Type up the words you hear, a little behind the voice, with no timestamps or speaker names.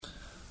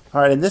All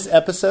right, in this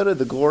episode of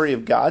the Glory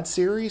of God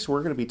series,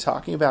 we're going to be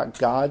talking about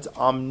God's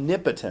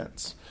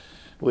omnipotence,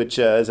 which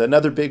is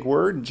another big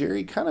word. And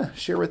Jerry, kind of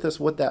share with us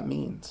what that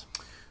means.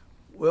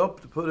 Well,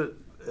 to put it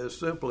as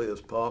simply as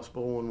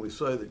possible, when we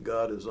say that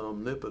God is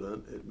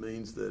omnipotent, it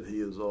means that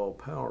he is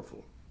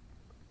all-powerful.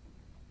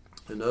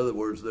 In other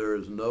words, there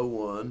is no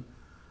one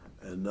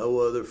and no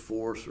other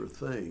force or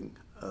thing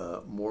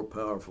more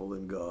powerful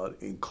than God,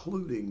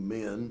 including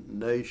men,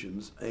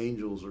 nations,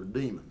 angels, or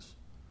demons.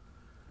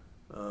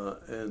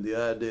 And the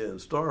idea in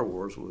Star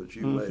Wars, which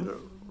you made a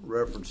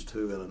reference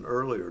to in an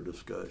earlier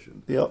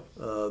discussion,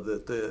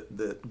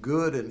 that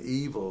good and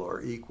evil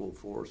are equal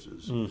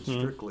forces, is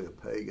strictly a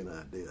pagan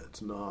idea.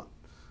 It's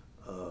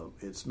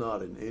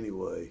not in any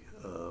way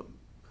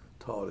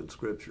taught in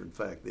Scripture. In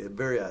fact, the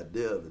very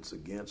idea of it's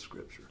against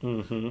Scripture.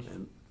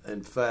 And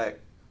in fact,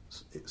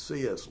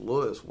 C.S.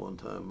 Lewis one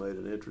time made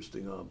an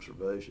interesting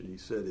observation. He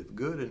said, if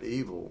good and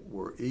evil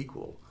were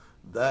equal,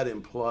 that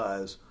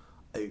implies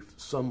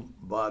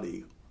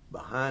somebody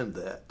behind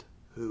that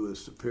who is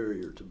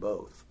superior to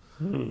both.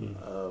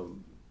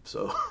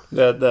 So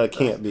that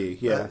can't be.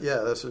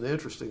 That's an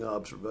interesting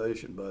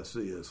observation by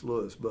C.S.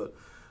 Lewis. But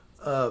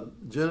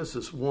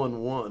Genesis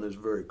 1:1 is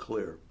very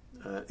clear.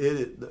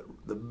 The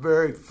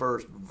very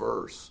first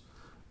verse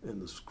in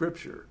the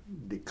Scripture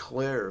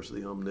declares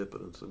the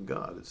omnipotence of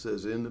God. It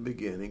says, in the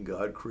beginning,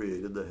 God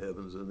created the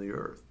heavens and the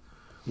earth.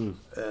 And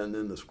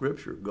then the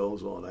Scripture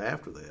goes on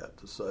after that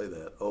to say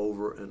that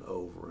over and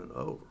over and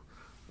over.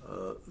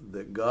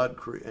 That God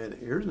and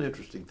here's an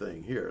interesting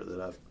thing here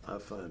that I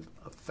find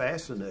a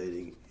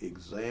fascinating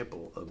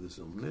example of his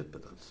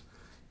omnipotence.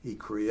 He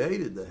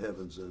created the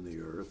heavens and the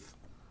earth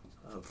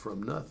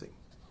from nothing.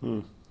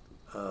 And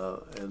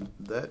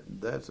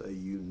that's a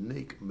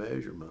unique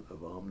measurement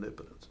of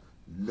omnipotence.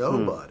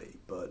 Nobody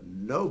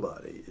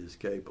is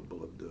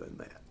capable of doing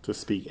that. To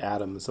speak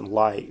atoms and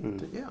light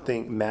and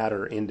think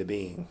matter into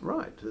being.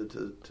 Right,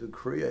 to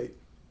create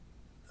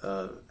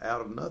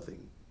out of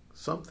nothing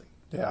something.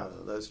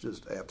 That's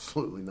just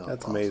absolutely not possible.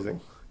 That's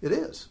amazing. It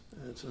is.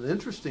 It's an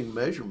interesting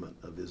measurement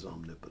of his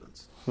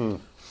omnipotence.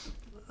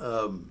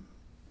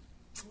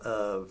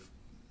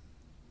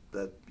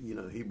 That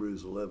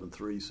Hebrews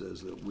 11:3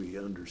 says that we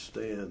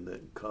understand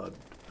that God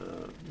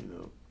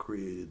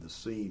created the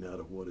seen out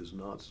of what is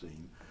not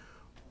seen,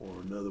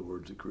 or in other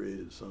words, he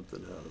created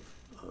something out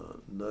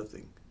of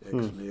nothing, ex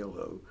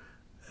nihilo.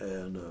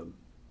 And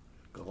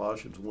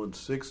Colossians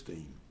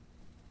 1:16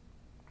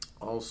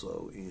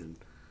 also in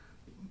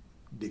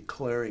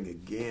declaring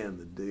again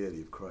the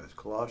deity of Christ.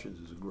 Colossians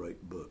is a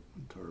great book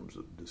in terms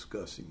of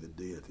discussing the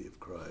deity of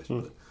Christ,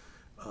 but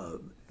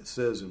it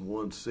says in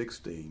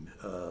 1:16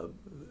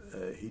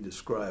 he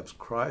describes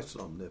Christ's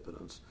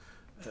omnipotence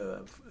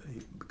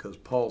because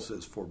Paul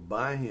says, for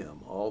by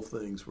him all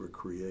things were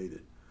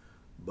created,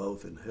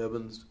 both in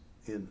heavens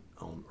and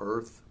on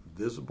earth,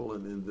 visible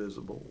and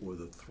invisible,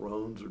 whether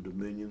thrones or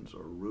dominions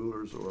or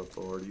rulers or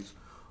authorities.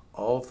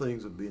 All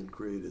things have been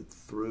created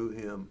through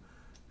him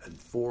and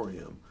for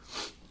him.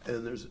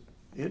 And there's an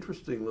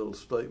interesting little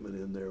statement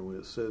in there when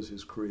it says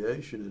his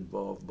creation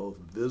involved both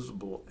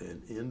visible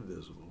and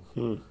invisible.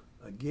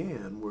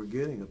 Again, we're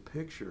getting a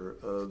picture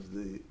of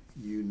the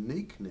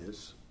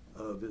uniqueness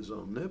of his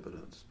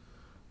omnipotence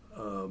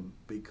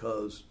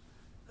because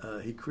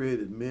he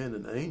created men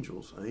and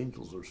angels.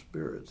 Angels are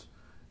spirits.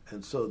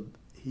 And so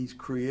he's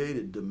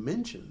created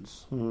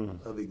dimensions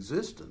of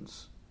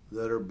existence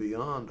that are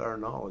beyond our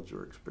knowledge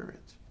or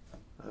experience.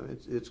 I mean,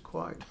 it's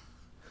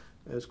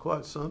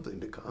quite something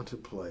to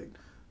contemplate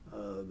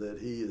that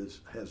he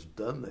has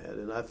done that.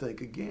 And I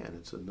think, again,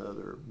 it's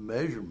another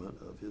measurement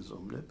of his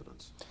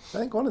omnipotence. I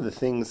think one of the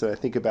things that I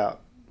think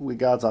about with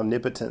God's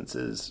omnipotence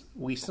is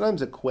we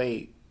sometimes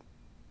equate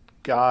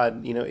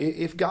God,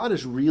 if God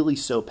is really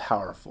so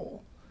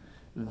powerful,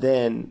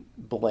 then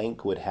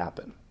blank would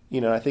happen.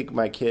 I think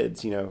my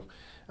kids,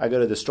 I go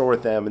to the store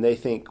with them and they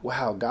think,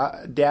 wow,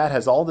 Dad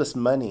has all this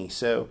money.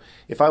 So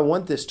if I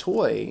want this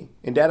toy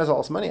and Dad has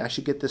all this money, I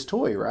should get this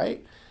toy,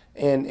 right?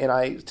 And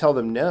I tell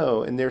them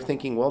no, and they're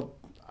thinking, well,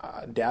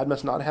 Dad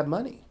must not have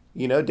money.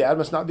 Dad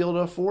must not be able to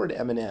afford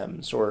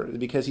M&Ms or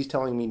because he's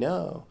telling me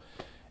no.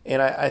 And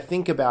I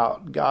think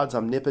about God's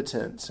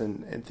omnipotence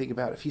and think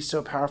about if he's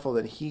so powerful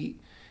that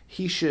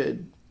he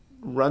should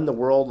run the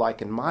world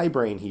like in my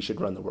brain he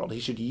should run the world. He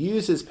should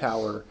use his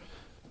power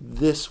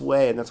this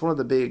way. And that's one of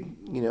the big,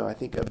 I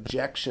think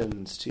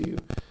objections to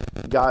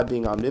God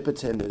being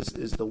omnipotent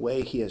is the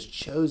way he has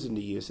chosen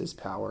to use his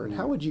power. And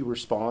how would you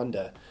respond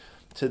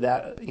to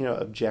that,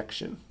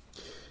 objection?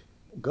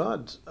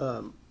 God's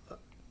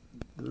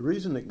the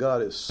reason that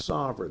God is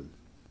sovereign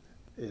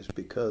is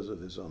because of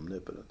his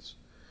omnipotence.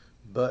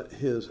 But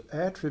his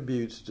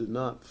attributes do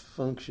not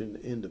function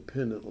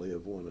independently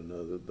of one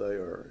another. They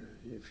are,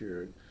 if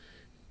you're a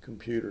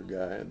computer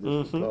guy,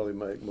 this would probably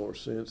make more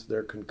sense,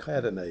 they're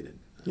concatenated.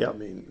 Yep. I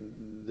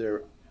mean,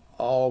 they're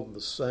all the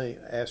same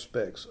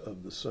aspects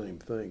of the same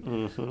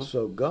thing.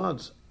 So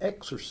God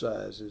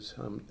exercises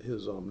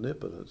his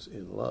omnipotence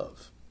in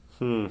love.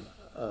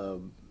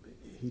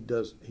 He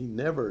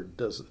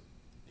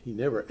he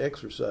never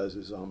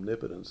exercises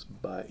omnipotence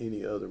by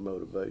any other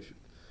motivation.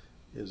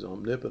 His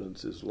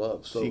omnipotence is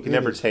love. So you can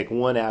never take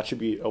one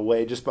attribute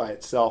away just by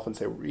itself and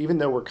say, even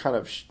though we're kind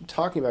of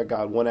talking about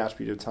God one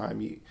attribute at a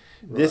time,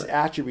 this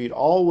attribute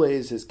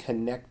always is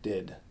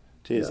connected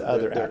to his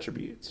other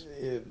attributes.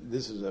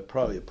 This is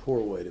probably a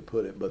poor way to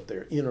put it, but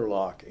they're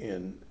interlock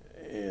and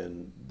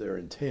they're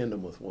in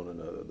tandem with one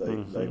another.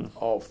 They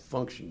all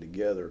function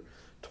together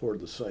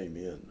toward the same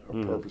end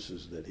or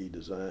purposes that he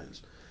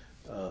designs.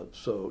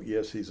 So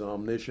yes, he's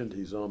omniscient,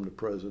 he's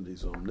omnipresent,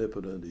 he's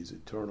omnipotent, he's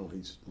eternal,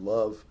 he's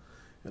love.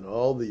 And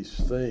all these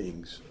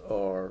things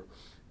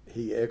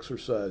he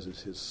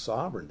exercises his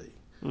sovereignty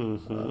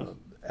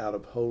out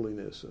of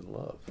holiness and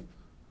love.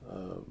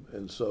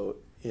 And so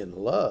in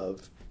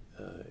love,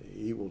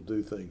 he will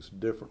do things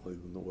differently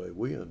than the way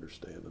we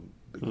understand them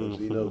because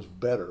he knows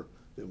better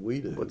than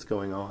we do. What's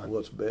going on.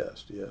 What's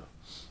best, yeah.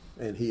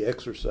 And he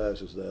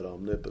exercises that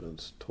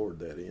omnipotence toward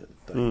that end.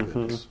 Thank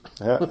goodness.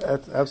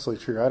 That's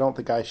absolutely true. I don't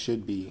think I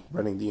should be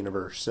running the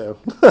universe, so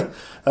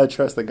I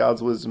trust that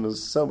God's wisdom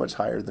is so much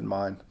higher than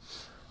mine.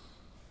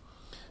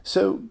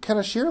 So kind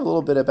of share a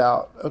little bit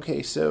about,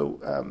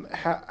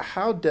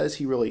 how does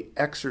he really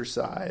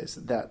exercise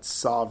that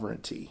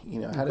sovereignty?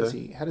 How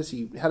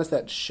does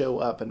that show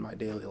up in my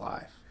daily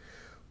life?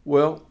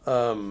 Well,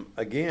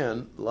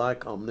 again,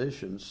 like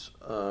omniscience,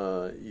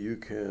 you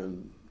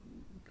can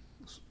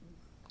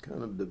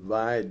kind of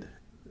divide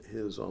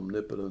his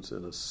omnipotence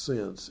in a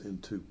sense in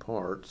two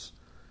parts.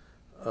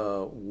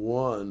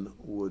 One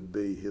would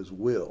be his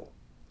will.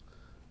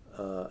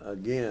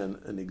 Again,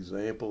 an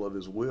example of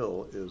his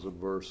will is a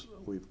verse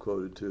we've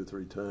quoted 2 or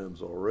 3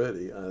 times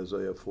already,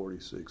 Isaiah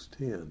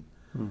 46:10.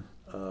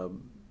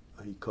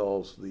 He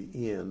calls the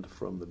end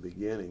from the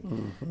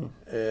beginning.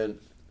 And,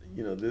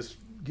 this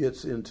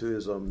gets into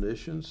his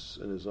omniscience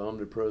and his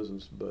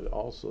omnipresence, but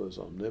also his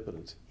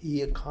omnipotence.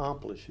 He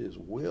accomplishes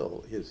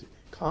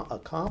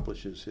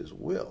his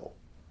will,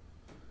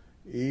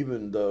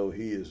 even though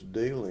he is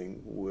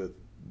dealing with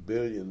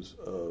billions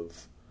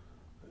of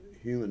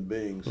human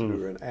beings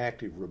who are in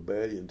active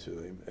rebellion to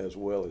him, as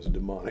well as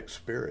demonic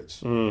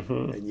spirits,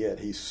 and yet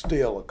he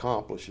still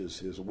accomplishes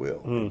his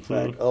will. In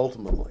fact,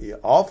 ultimately, he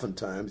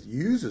oftentimes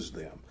uses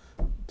them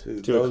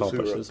to those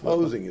who are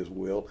opposing his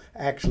will,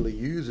 actually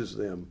uses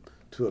them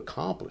to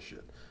accomplish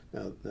it.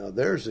 Now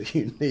there's a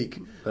unique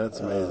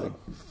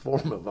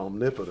form of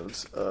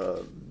omnipotence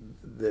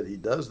that he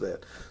does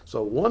that.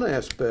 So one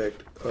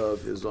aspect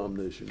of his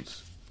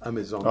omnipotence,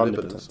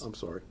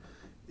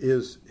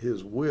 is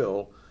his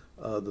will.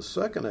 The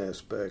second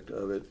aspect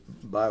of it,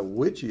 by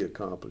which he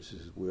accomplishes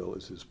his will,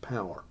 is his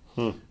power.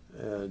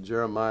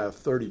 Jeremiah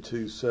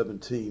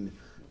 32:17,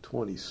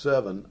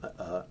 27,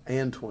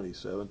 and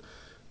 27.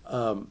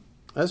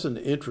 That's an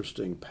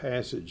interesting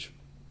passage.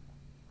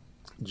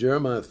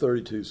 Jeremiah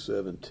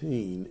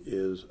 32:17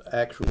 is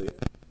actually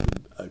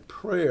a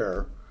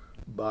prayer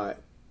by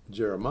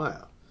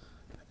Jeremiah.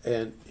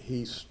 And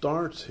he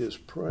starts his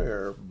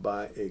prayer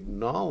by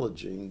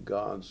acknowledging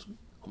God's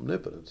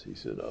omnipotence. He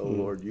said, "Oh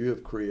Lord, you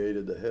have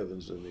created the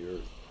heavens and the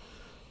earth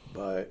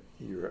by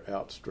your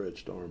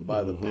outstretched arm,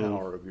 by the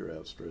power of your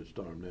outstretched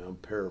arm." Now I'm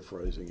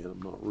paraphrasing it,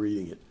 I'm not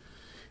reading it.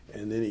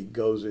 And then he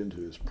goes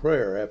into his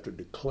prayer after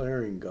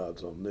declaring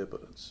God's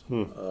omnipotence.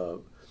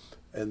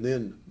 And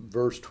then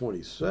verse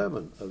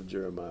 27 of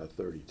Jeremiah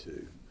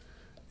 32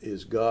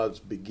 is God's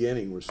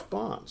beginning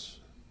response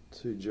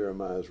to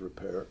Jeremiah's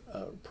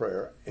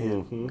prayer.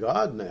 And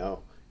God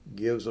now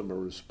gives him a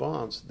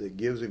response that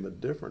gives him a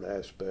different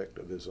aspect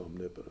of his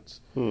omnipotence.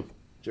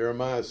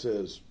 Jeremiah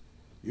says,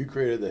 "You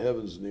created the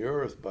heavens and the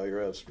earth by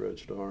your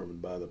outstretched arm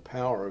and by the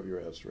power of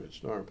your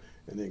outstretched arm."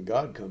 And then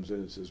God comes in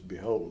and says,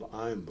 "Behold,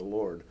 I am the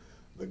Lord,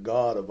 the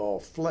God of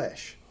all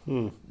flesh.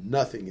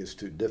 Nothing is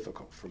too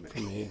difficult for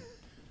me."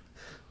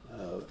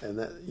 And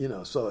that,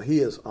 so he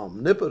is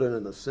omnipotent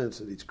in the sense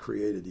that he's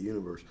created the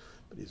universe,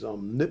 but he's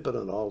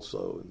omnipotent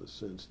also in the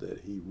sense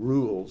that he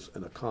rules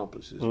and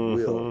accomplishes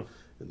will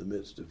in the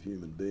midst of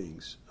human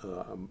beings.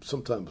 I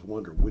sometimes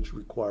wonder which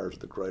requires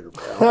the greater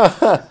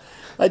power.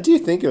 I do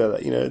think about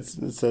that. It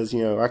says,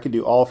 I can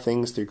do all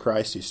things through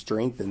Christ who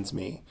strengthens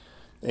me.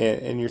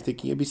 And you're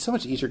thinking, it'd be so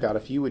much easier, God,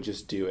 if you would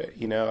just do it.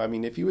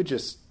 If you would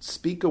just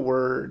speak a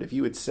word, if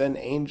you would send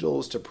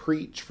angels to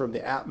preach from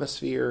the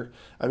atmosphere.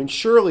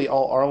 Surely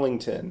all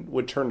Arlington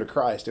would turn to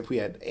Christ if we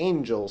had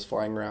angels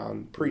flying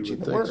around preaching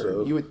the word.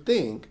 So. You would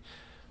think.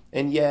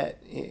 And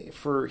yet,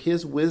 for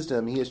his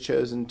wisdom, he has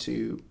chosen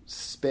to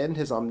spend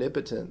his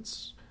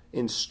omnipotence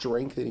in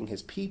strengthening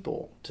his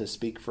people to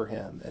speak for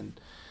him. And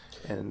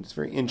it's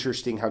very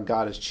interesting how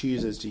God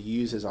chooses to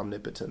use his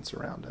omnipotence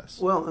around us.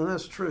 Well, and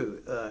that's true.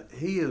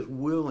 He is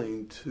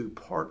willing to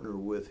partner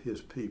with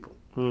his people.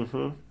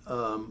 In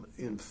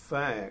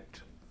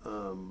fact,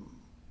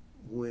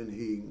 when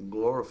he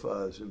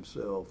glorifies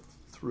himself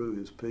through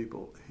his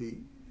people, he,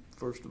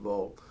 first of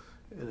all,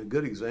 and a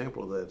good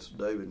example of that's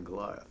David and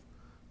Goliath.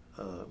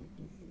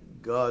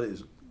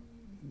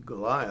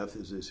 Goliath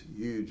is this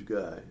huge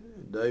guy.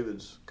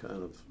 David's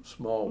kind of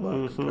small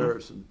by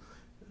comparison.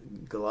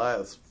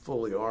 Goliath's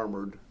fully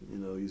armored.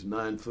 He's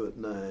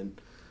 9'9".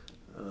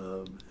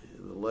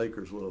 The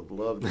Lakers would have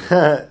loved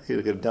him. He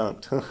would have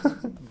dunked.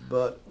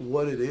 But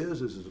what it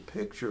is a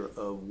picture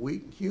of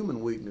human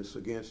weakness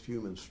against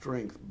human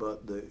strength,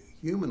 but the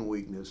human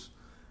weakness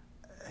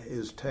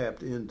is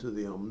tapped into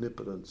the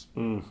omnipotence,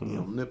 the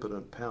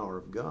omnipotent power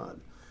of God.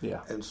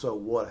 Yeah. And so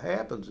what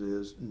happens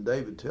is,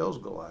 David tells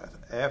Goliath,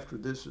 after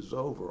this is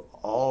over,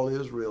 all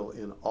Israel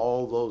and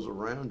all those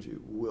around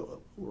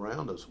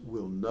us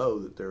will know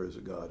that there is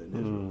a God in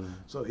Israel.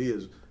 So he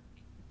is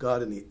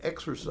God, in the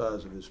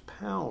exercise of his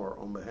power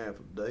on behalf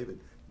of David,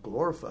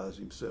 glorifies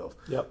himself.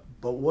 Yep.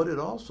 But what it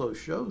also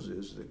shows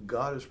is that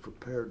God is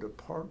prepared to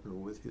partner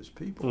with his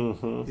people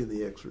in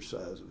the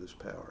exercise of his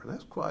power. And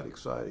that's quite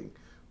exciting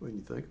when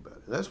you think about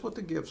it. And that's what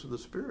the gifts of the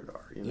Spirit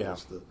are.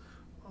 It's the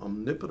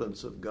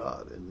omnipotence of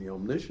God and the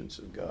omniscience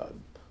of God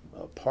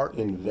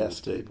partnering with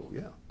his people.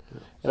 Yeah.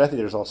 And I think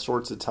there's all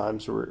sorts of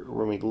times where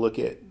when we look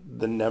at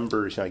the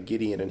numbers, like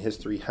Gideon and his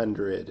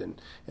 300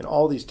 and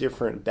all these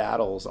different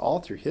battles all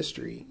through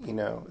history,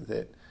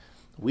 that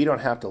we don't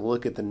have to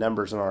look at the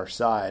numbers on our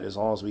side as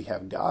long as we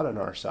have God on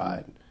our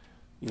side.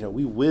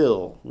 We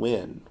will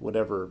win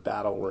whatever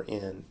battle we're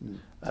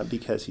in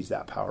because he's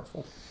that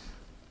powerful.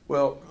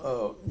 Well,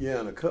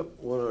 and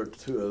one or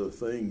two other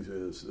things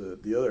is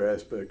the other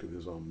aspect of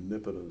his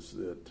omnipotence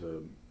that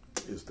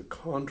is the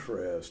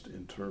contrast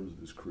in terms of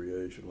his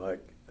creation. Like,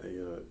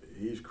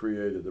 he's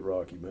created the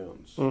Rocky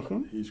Mountains.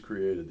 He's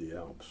created the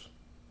Alps.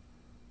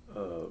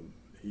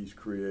 He's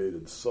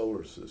created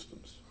solar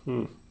systems.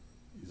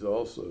 He's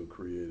also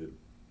created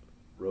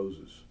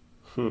roses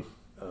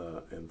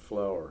and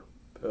flower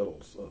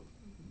petals of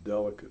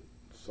delicate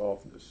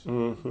softness.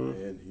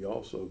 And he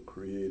also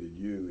created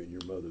you in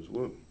your mother's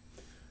womb.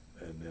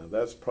 And now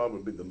that's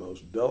probably the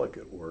most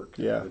delicate work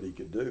that he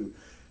could do.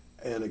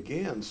 And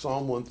again,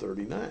 Psalm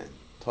 139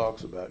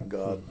 talks about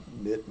God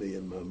knit me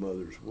in my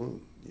mother's womb.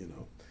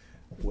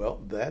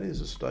 Well, that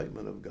is a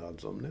statement of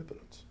God's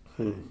omnipotence.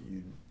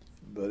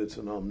 But it's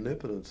an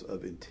omnipotence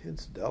of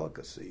intense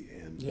delicacy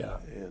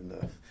and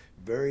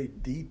very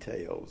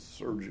detailed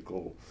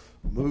surgical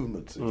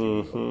movements. If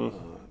you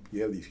will.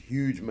 You have these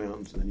huge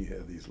mountains, and then you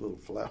have these little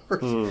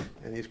flowers,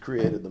 and he's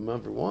created them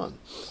number one.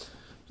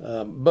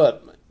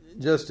 But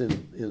just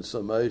in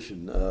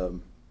summation,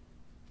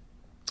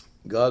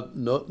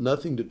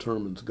 nothing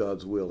determines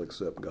God's will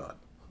except God,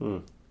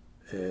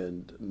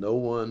 and no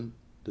one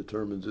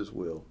determines his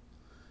will.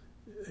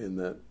 In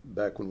that,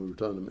 back when we were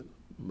talking about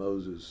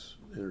Moses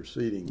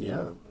interceding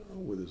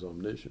with his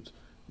omniscience,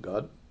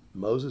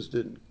 Moses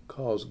didn't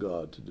cause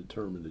God to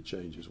determine to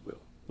change his will.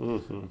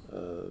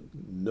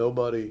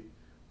 Nobody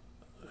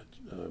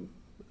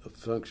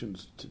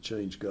functions to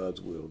change God's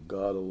will.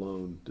 God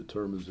alone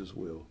determines his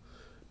will.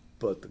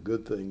 But the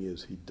good thing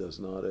is he does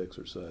not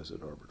exercise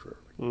it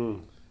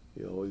arbitrarily.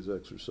 He always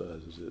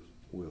exercises it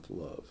with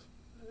love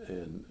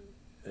and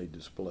a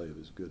display of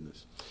his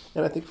goodness.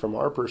 And I think from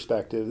our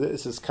perspective,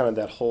 this is kind of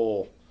that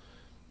whole,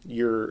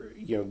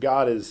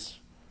 God has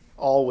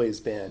always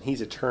been,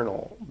 he's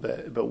eternal,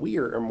 but we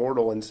are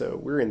immortal, and so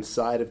we're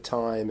inside of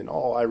time, and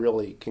all I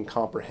really can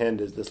comprehend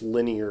is this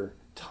linear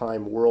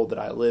time world that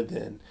I live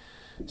in.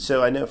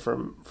 So I know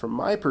from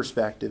my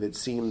perspective, it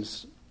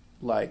seems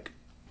like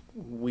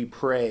we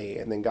pray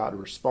and then God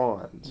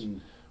responds.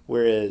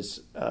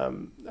 Whereas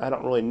I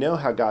don't really know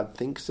how God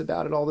thinks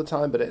about it all the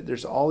time, but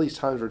there's all these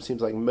times where it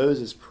seems like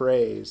Moses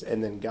prays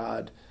and then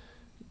God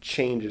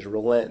changes,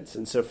 relents.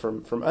 And so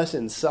from us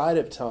inside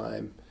of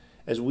time,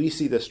 as we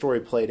see the story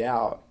played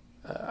out,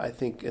 I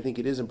think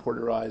it is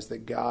important to realize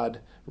that God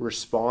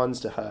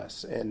responds to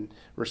us and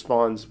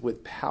responds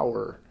with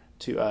power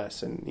to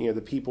us. And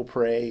the people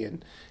pray,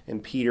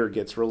 and Peter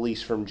gets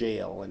released from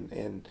jail,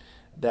 and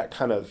that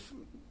kind of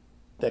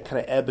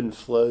ebb and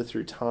flow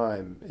through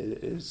time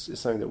is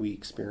something that we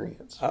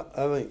experience.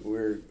 I think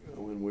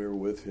when we're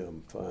with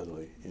him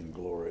finally in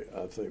glory,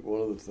 I think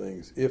one of the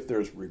things, if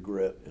there's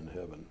regret in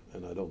heaven,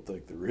 and I don't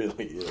think there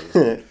really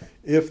is,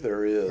 if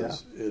there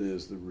is, it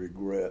is the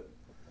regret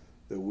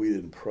that we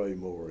didn't pray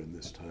more in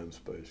this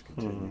time-space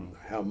continuum,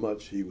 how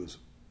much he was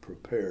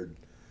prepared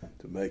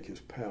to make his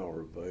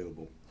power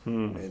available.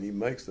 And he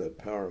makes that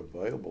power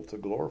available to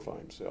glorify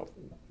himself.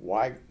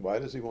 Why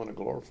does he want to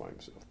glorify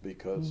himself?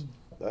 Because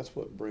that's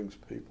what brings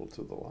people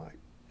to the light.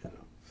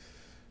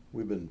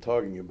 We've been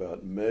talking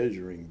about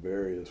measuring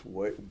various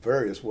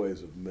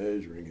ways of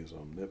measuring his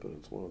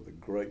omnipotence. One of the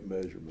great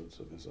measurements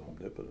of his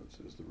omnipotence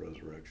is the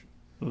resurrection.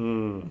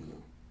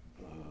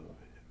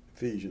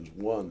 Ephesians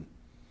 1,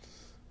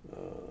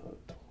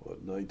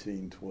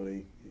 19,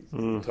 20,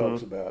 he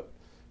talks about,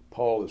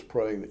 Paul is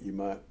praying that you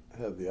might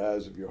have the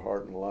eyes of your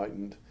heart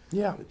enlightened,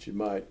 that you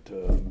might,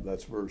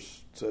 that's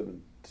verse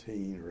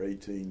 17 or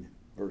 18,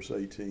 verse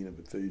 18 of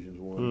Ephesians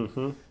 1,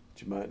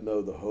 that you might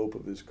know the hope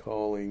of his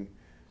calling,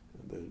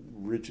 the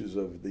riches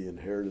of the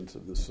inheritance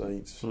of the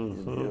saints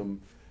in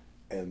him,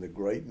 and the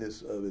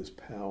greatness of his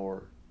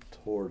power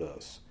toward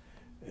us.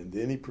 And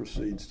then he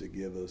proceeds to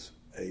give us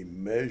a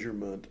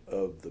measurement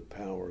of the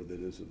power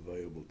that is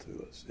available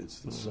to us. It's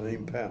the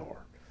same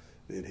power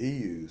that he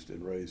used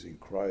in raising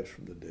Christ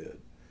from the dead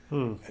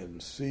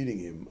and seating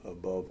him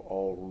above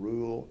all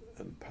rule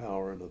and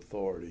power and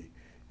authority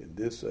in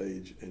this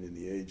age and in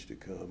the age to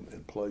come,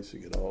 and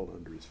placing it all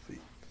under his feet.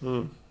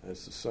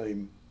 That's the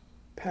same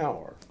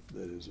power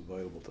that is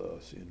available to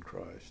us in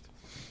Christ.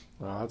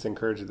 Well, that's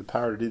encouraging. The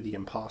power to do the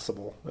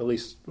impossible, at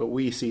least what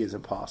we see as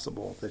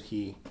impossible, that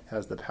he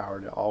has the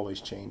power to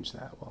always change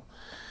that. Well,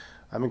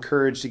 I'm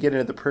encouraged to get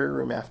into the prayer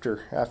room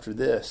after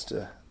this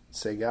to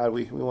say, God,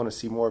 we want to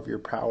see more of your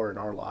power in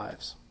our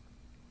lives.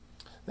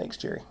 Thanks,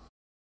 Jerry.